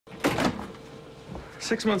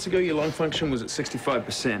6 months ago, your lung function was at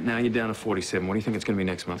 65%. Now you're down to 47. What do you think it's going to be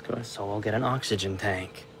next month, guys? So I'll get an oxygen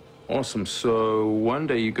tank. Awesome. So one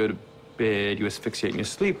day you go to bed, you asphyxiate in your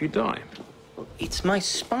sleep, you die. It's my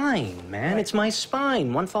spine, man. It's my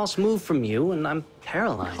spine. One false move from you, and I'm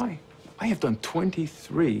paralyzed. I have done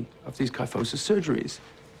 23 of these kyphosis surgeries.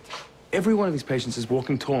 Every one of these patients is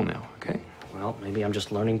walking tall now, okay? Well, maybe I'm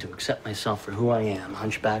just learning to accept myself for who I am,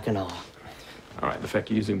 hunchback and all. All right, the fact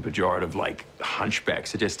you're using pejorative like hunchback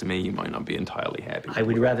suggests to me you might not be entirely happy. I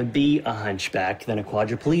would rather be a hunchback than a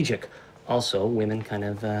quadriplegic. Also, women kind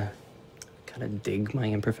of dig my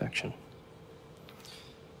imperfection.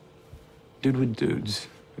 Dude with dudes.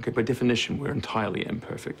 Okay, by definition, we're entirely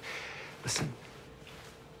imperfect. Listen,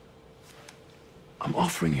 I'm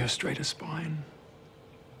offering you a straighter spine.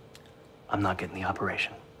 I'm not getting the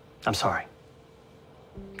operation. I'm sorry.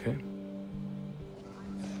 Okay.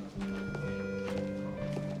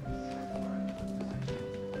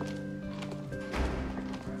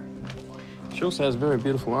 She also has very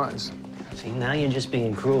beautiful eyes. See, now you're just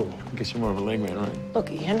being cruel. I guess you're more of a leg man, right?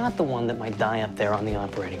 Look, you're not the one that might die up there on the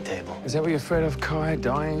operating table. Is that what you're afraid of, Kai?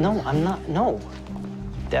 Dying? No, I'm not. No.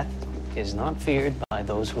 Death is not feared by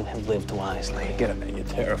those who have lived wisely. Get it, man. You're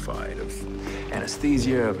terrified of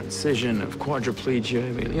anesthesia, of incision, of quadriplegia.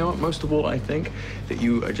 I mean, you know what? Most of all, I think that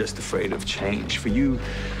you are just afraid of change. For you,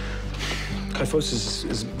 kyphosis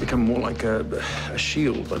has become more like a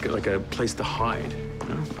shield, like a place to hide, you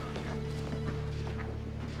know?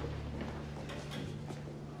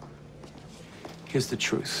 Here's the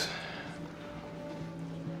truth.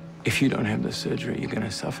 If you don't have the surgery, you're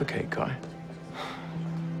gonna suffocate, Kai.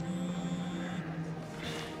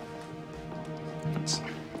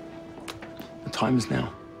 The time is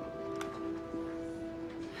now.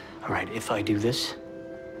 All right, if I do this,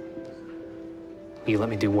 will you let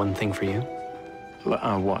me do one thing for you?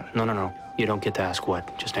 What? No. You don't get to ask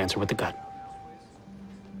what. Just answer with the gut.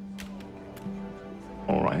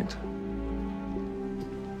 All right.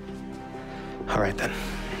 All right, then.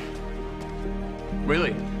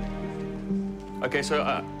 Really? Okay, so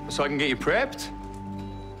I can get you prepped?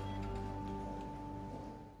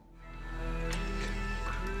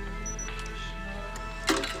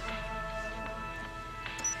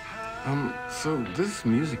 So this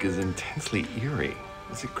music is intensely eerie.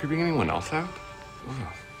 Is it creeping anyone else out? Ugh.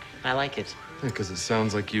 I like it. Yeah, because it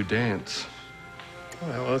sounds like you dance.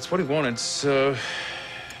 Well, that's what he wanted, so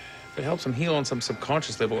if it helps him heal on some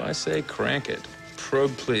subconscious level, I say crank it.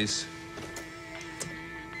 Probe, please.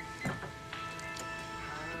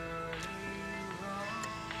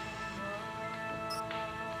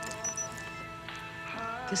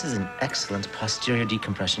 This is an excellent posterior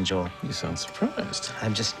decompression, Joel. You sound surprised.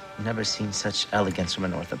 I've just never seen such elegance from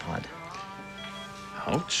an orthopod.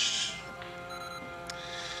 Ouch.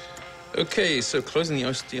 Okay, so closing the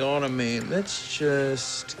osteotomy. Let's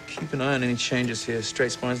just keep an eye on any changes here.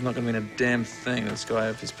 Straight spine's not gonna mean a damn thing. This guy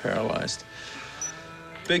if he's paralyzed.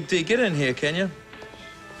 Big D, get in here, can you?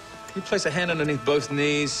 You place a hand underneath both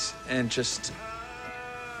knees and just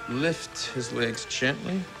lift his legs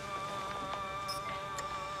gently.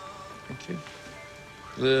 Thank you.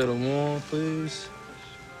 Little more, please.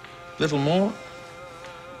 Little more.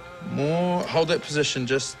 More. Hold that position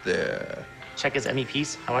just there. Check his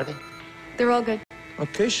MEPs. How are they? They're all good.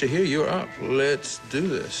 Okay, Shahir, you're up. Let's do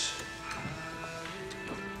this.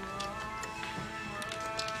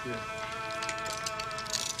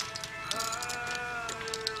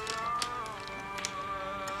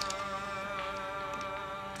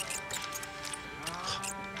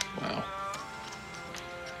 Wow.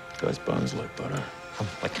 Guy's bones like butter.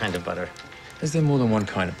 What kind of butter? Is there more than one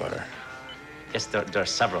kind of butter? Yes, there are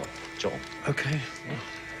several, Joel. Okay.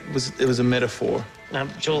 It was a metaphor.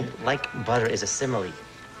 Joel, like butter is a simile.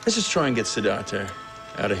 Let's just try and get Siddhartha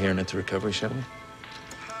out of here and into recovery, shall we?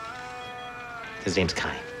 His name's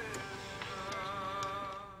Kai.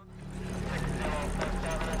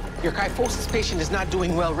 Your kyphosis patient is not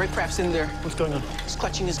doing well. Raycraft's in there. What's going on? He's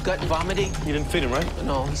clutching his gut and vomiting. You didn't feed him, right?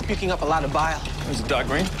 No, he's puking up a lot of bile. Is it dark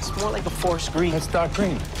green? It's more like a forest green. That's dark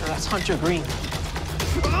green. No, that's hunter green.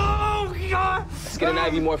 Oh, God! Let's get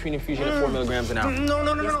an IV morphine infusion at 4 milligrams an hour.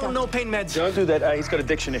 No pain meds. Don't do that. He's got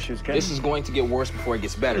addiction issues, okay? This is going to get worse before it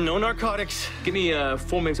gets better. No narcotics. Give me 4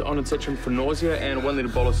 mg on Cetrim for nausea and a 1 liter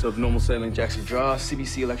bolus of normal saline Jackson. Draw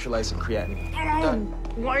CBC, electrolytes, and creatinine. Done.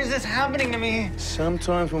 Why is this happening to me?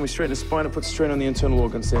 Sometimes when we straighten the spine, it puts strain on the internal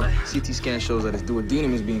organs there. CT scan shows that his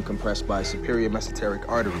duodenum is being compressed by superior mesenteric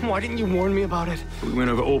artery. Why didn't you warn me about it? We went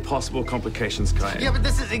over all possible complications, Kai. Yeah, but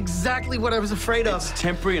this is exactly what I was afraid of. It's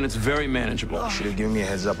temporary and it's very manageable. possible. Should have given me a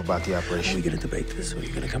heads up about the Are operation. we gonna debate this, or are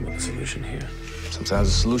you gonna come up with a solution here? Sometimes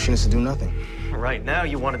the solution is to do nothing. Right now,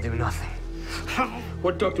 you want to do nothing.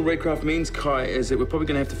 What Dr. Raycraft means, Kai, is that we're probably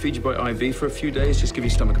gonna have to feed you by IV for a few days. Just give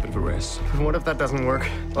your stomach a bit of a rest. What if that doesn't work?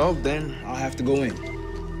 Oh, then I'll have to go in.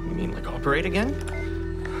 You mean like operate again?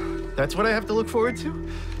 That's what I have to look forward to?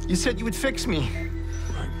 You said you would fix me.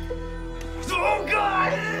 Oh,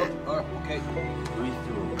 God! All right, okay. Breathe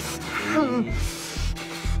through it.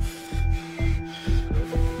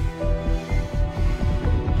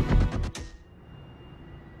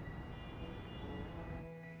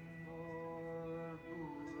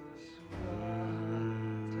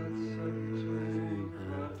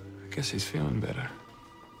 I guess he's feeling better.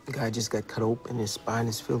 The guy just got cut open, his spine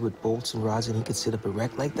is filled with bolts and rods, and he could sit up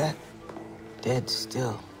erect like that? Dead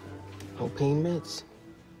still. No pain meds.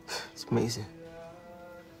 It's amazing.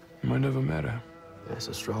 Might never matter. That's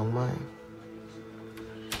a strong mind.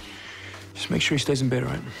 Just make sure he stays in bed,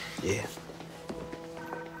 right? Yeah.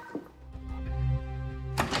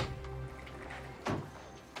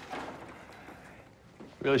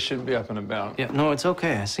 Really shouldn't be up and about. Yeah, no, it's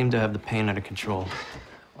okay. I seem to have the pain under control.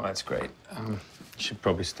 Well, that's great. You should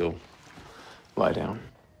probably still lie down.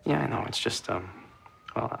 Yeah, I know. It's just, well,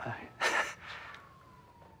 I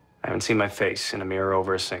haven't seen my face in a mirror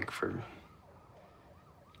over a sink for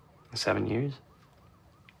 7 years.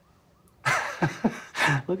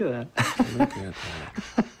 Look at that. Look at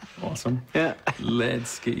that. Awesome. Yeah.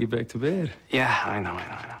 Let's get you back to bed. Yeah, I know.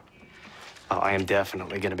 Oh, I am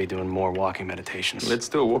definitely going to be doing more walking meditations. Let's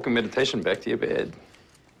do a walking meditation back to your bed.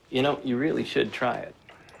 You know, you really should try it.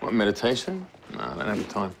 What, meditation? No, I don't have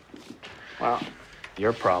the time. Well,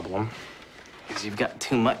 your problem is you've got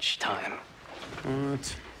too much time.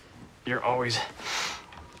 What? You're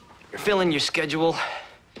filling your schedule,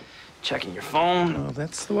 checking your phone. Oh,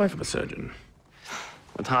 that's the life of a surgeon.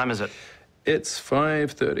 What time is it? It's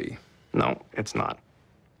 5:30. No, it's not.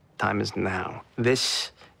 Time is now.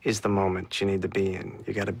 This is the moment you need to be in.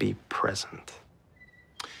 You gotta be present.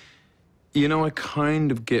 You know, I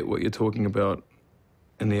kind of get what you're talking about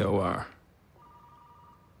in the OR.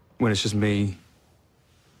 When it's just me,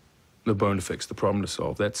 the bone to fix, the problem to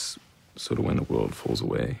solve. That's sort of when the world falls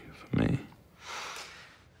away for me.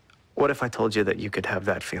 What if I told you that you could have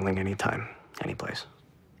that feeling anytime, anyplace?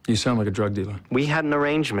 You sound like a drug dealer. We had an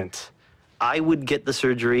arrangement. I would get the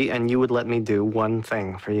surgery and you would let me do one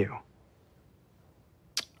thing for you.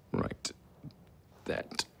 Right.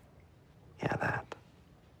 That. Yeah, that.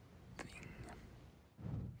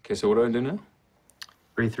 Okay, so what do I do now?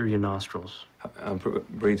 Breathe through your nostrils.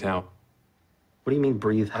 Breathe out. What do you mean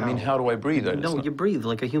breathe how? I mean, how do I breathe? No, you breathe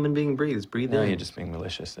like a human being breathes. Breathe No, in. you're just being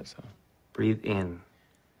malicious, that's all. Breathe in.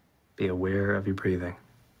 Be aware of your breathing.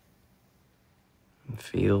 And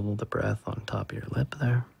feel the breath on top of your lip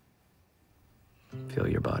there. Feel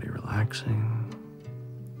your body relaxing.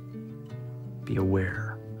 Be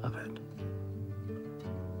aware of it.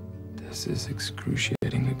 This is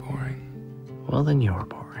excruciatingly boring. Well, then you're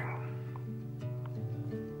boring.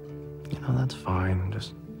 You know, that's fine.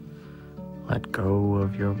 Just let go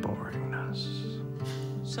of your boringness.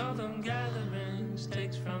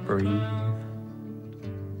 Breathe.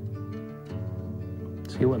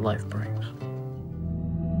 See what life brings.